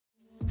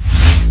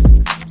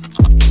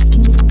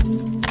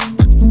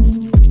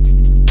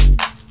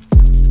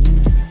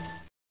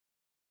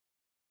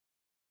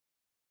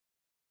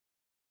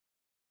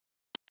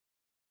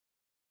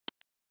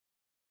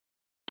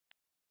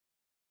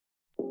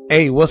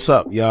Hey, what's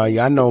up, y'all?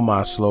 Y'all know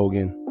my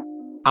slogan.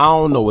 I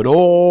don't know it all,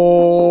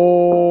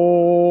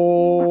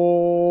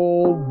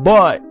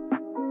 but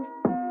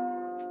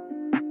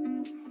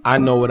I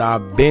know what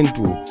I've been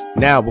through.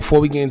 Now, before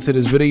we get into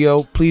this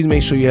video, please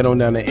make sure you head on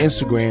down to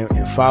Instagram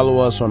and follow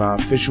us on our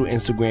official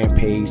Instagram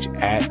page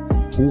at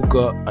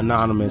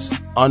hookah_anonymous_.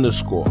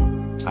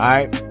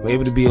 Alright, we're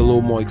able to be a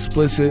little more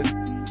explicit,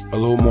 a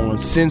little more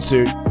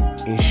uncensored,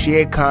 and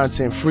share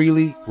content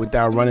freely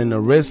without running the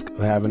risk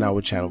of having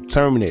our channel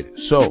terminated.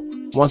 So,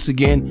 once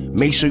again,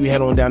 make sure you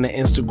head on down to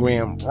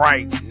Instagram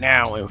right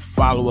now and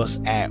follow us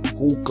at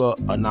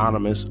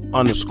hookah_anonymous_.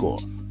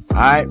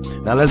 Alright,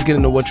 now let's get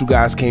into what you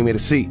guys came here to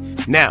see.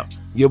 Now,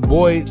 your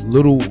boy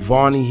Lil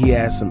Varney, he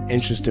has some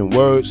interesting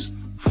words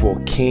for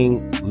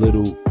King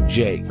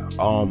LilJay.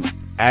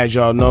 As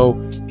y'all know,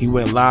 he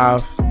went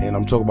live, and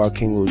I'm talking about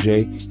King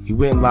LilJay. He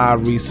went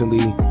live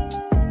recently,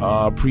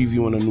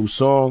 previewing a new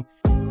song,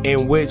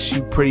 in which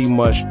he pretty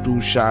much threw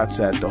shots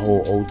at the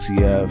whole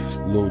OTF,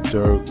 Lil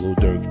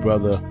Durk's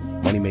brother,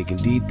 Money Making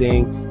D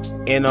thing,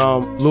 and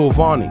Lil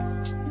Varney.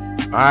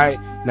 Alright,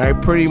 now he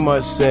pretty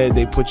much said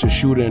they put your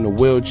shooter in a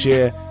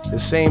wheelchair, the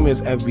same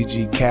as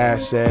FBG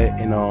Cash said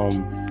in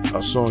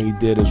a song he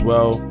did as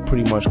well,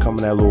 pretty much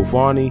coming at Lil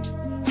Varney.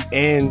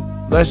 And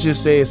let's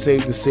just say it's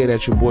safe to say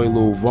that your boy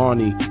Lil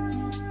Varney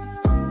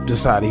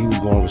decided he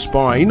was going to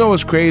respond. You know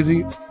what's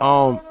crazy?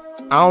 I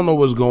don't know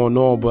what's going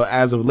on, but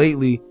as of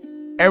lately,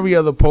 every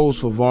other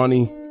post for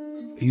Varney,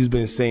 he's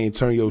been saying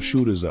turn your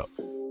shooters up.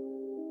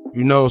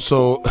 You know,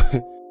 so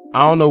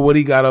I don't know what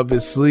he got up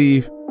his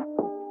sleeve.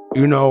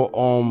 You know,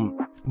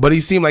 but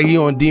he seemed like he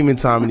on demon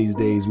time in these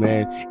days,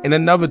 man. And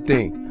another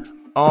thing,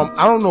 I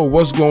don't know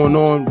what's going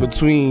on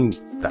between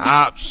the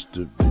ops,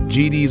 the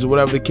GDs, or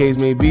whatever the case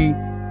may be,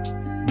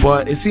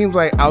 but it seems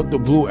like out the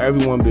blue,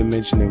 everyone been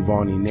mentioning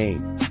Varney's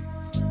name.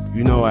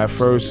 You know, at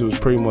first it was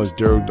pretty much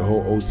Durk, the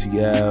whole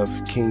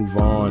OTF, King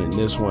Von, and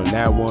this one,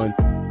 that one.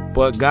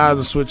 But guys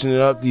are switching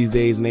it up these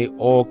days, and they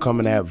all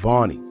coming at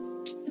Varney.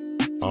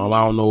 I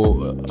don't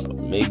know,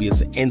 maybe it's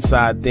an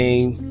inside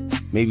thing.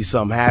 Maybe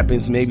something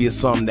happens. Maybe it's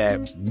something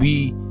that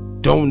we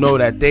don't know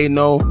that they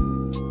know.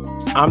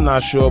 I'm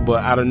not sure,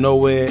 but out of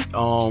nowhere,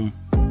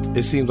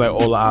 it seems like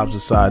all the ops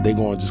aside, they're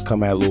going to just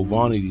come at Lil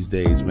Varney these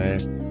days,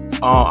 man.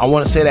 I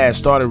want to say that it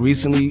started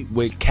recently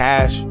with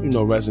Cash, you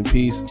know, rest in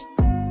peace.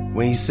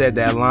 When he said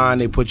that line,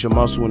 they put your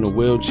muscle in the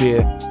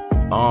wheelchair.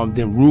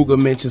 Then Rooga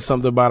mentioned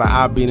something about an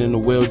op being in the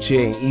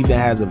wheelchair, and even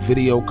has a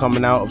video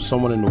coming out of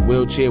someone in the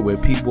wheelchair where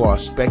people are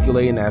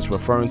speculating that's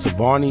referring to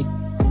Varney.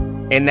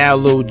 And now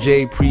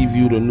LilJay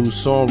previewed a new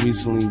song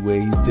recently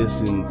where he's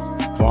dissing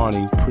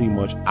Varney pretty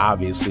much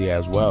obviously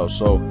as well.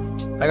 So,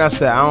 like I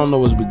said, I don't know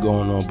what's been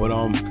going on, but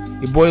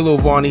your boy Lil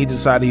Varney, he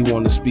decided he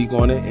wanted to speak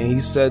on it, and he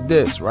said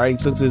this, right? He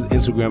took his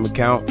Instagram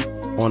account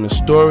on the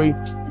story,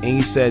 and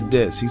he said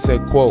this. He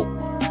said, quote,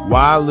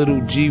 "Why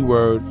little G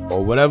word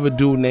or whatever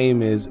dude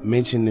name is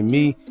mentioning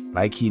me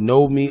like he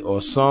know me,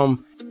 or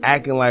some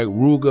acting like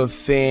Rooga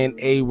fan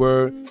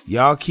A-word.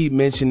 Y'all keep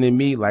mentioning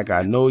me like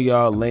I know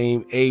y'all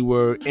lame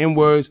A-word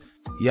N-words.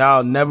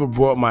 Y'all never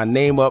brought my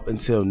name up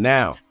until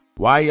now.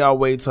 Why y'all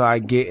wait till I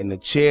get in the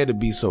chair to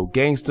be so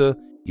gangster?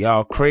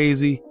 Y'all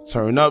crazy.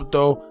 Turn up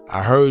though.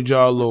 I heard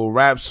y'all little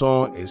rap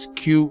song. It's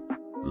cute.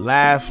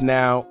 Laugh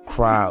now,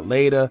 cry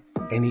later."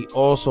 And he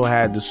also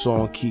had the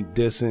song Keep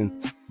Dissing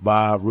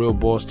by Real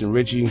Boston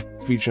Richie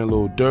featuring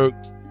Lil Durk,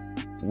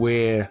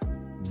 where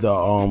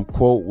the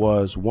quote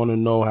was, "Wanna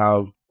know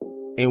how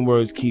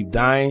N-words keep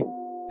dying?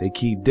 They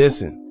keep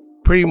dissing."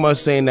 Pretty much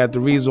saying that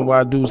the reason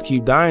why dudes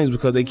keep dying is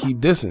because they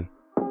keep dissing.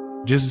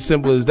 Just as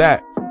simple as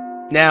that.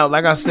 Now,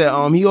 like I said,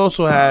 he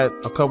also had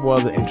a couple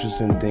other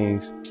interesting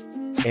things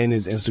in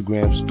his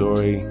Instagram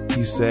story.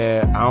 He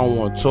said, "I don't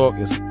want to talk,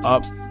 it's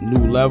up,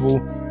 new level."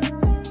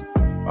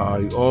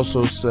 He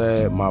also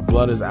said, "My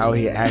blood is out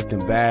here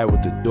acting bad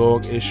with the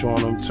dog issue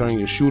on him, turn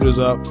your shooters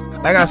up."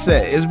 Like I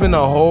said, it's been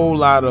a whole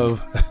lot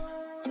of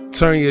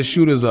turn your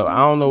shooters up. I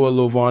don't know what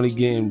Lil Varney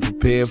getting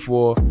prepared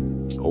for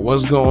or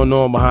what's going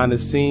on behind the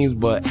scenes,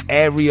 but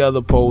every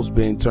other post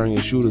been turn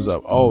your shooters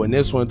up. Oh, and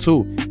this one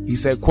too. He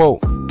said,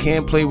 quote,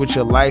 "Can't play with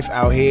your life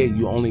out here.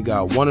 You only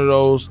got one of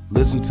those.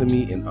 Listen to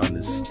me and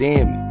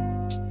understand me."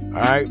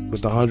 Alright,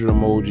 with the 100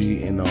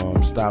 emoji and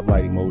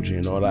stoplight emoji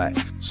and all that.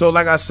 So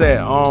like I said,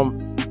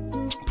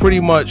 pretty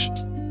much,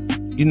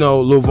 you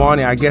know, Lil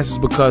Varney, I guess it's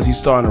because he's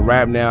starting to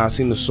rap now. I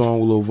seen the song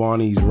with Lil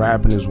Varney, he's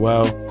rapping as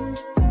well.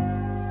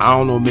 I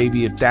don't know,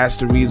 maybe if that's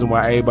the reason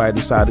why everybody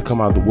decided to come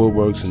out the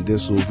woodworks and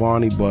diss Lil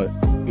Varney, but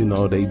you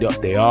know, they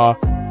are.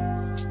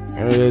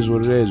 And it is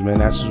what it is, man.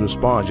 That's his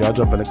response. Y'all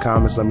jump in the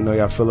comments, let me know how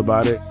y'all feel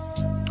about it.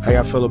 How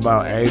y'all feel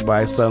about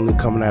everybody suddenly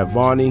coming at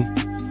Varney?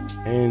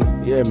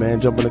 And yeah, man,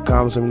 jump in the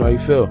comments, let me know how you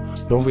feel.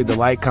 Don't forget to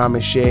like,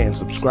 comment, share, and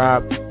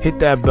subscribe. Hit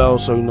that bell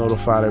so you're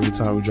notified every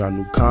time we drop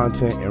new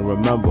content. And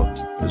remember,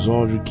 as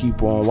long as you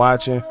keep on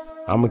watching,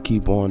 I'm going to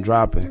keep on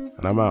dropping.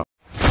 And I'm out.